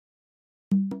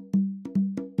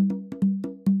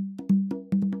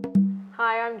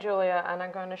Hi, I'm Julia, and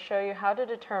I'm going to show you how to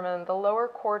determine the lower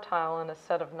quartile in a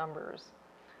set of numbers.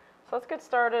 So let's get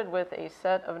started with a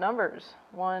set of numbers.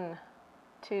 1,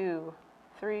 2,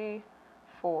 3,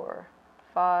 4,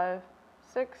 5,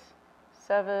 6,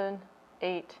 7,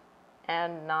 8,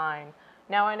 and 9.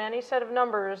 Now in any set of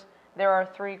numbers, there are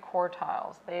 3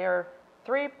 quartiles. They are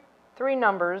three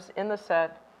numbers in the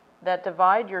set that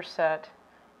divide your set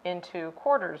into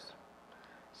quarters.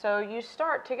 So you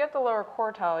start, to get the lower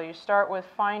quartile, you start with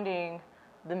finding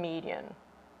the median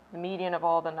of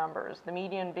all the numbers, the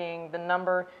median being the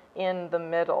number in the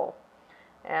middle.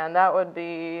 And that would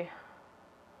be,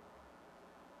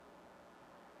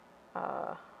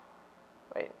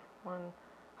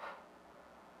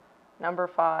 number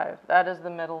 5. That is the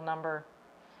middle number.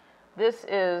 This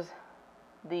is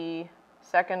the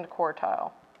second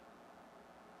quartile.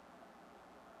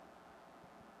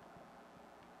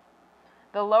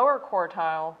 The lower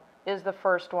quartile is the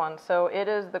first one, so it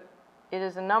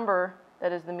is a number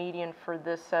that is the median for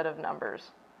this set of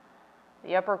numbers.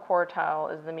 The upper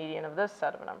quartile is the median of this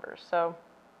set of numbers. So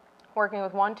working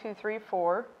with 1, 2, 3,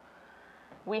 4,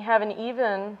 we have an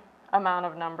even amount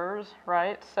of numbers,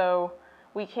 right? So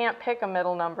we can't pick a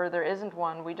middle number. There isn't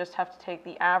one. We just have to take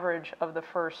the average of the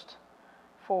first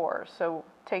 4. So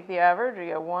take the average. You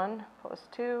get 1 plus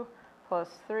 2 plus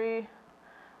 3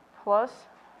 plus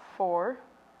 4.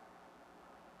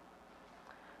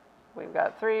 We've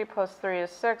got 3 plus 3 is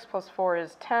 6 plus 4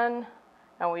 is 10,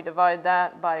 and we divide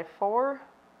that by 4.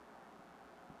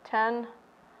 10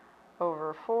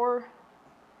 over 4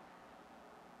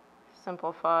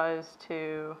 simplifies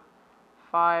to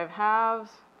 5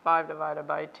 halves. 5 divided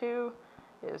by 2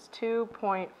 is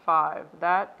 2.5.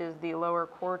 That is the lower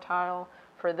quartile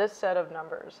for this set of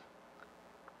numbers.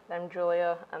 I'm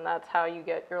Julia, and that's how you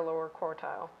get your lower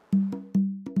quartile.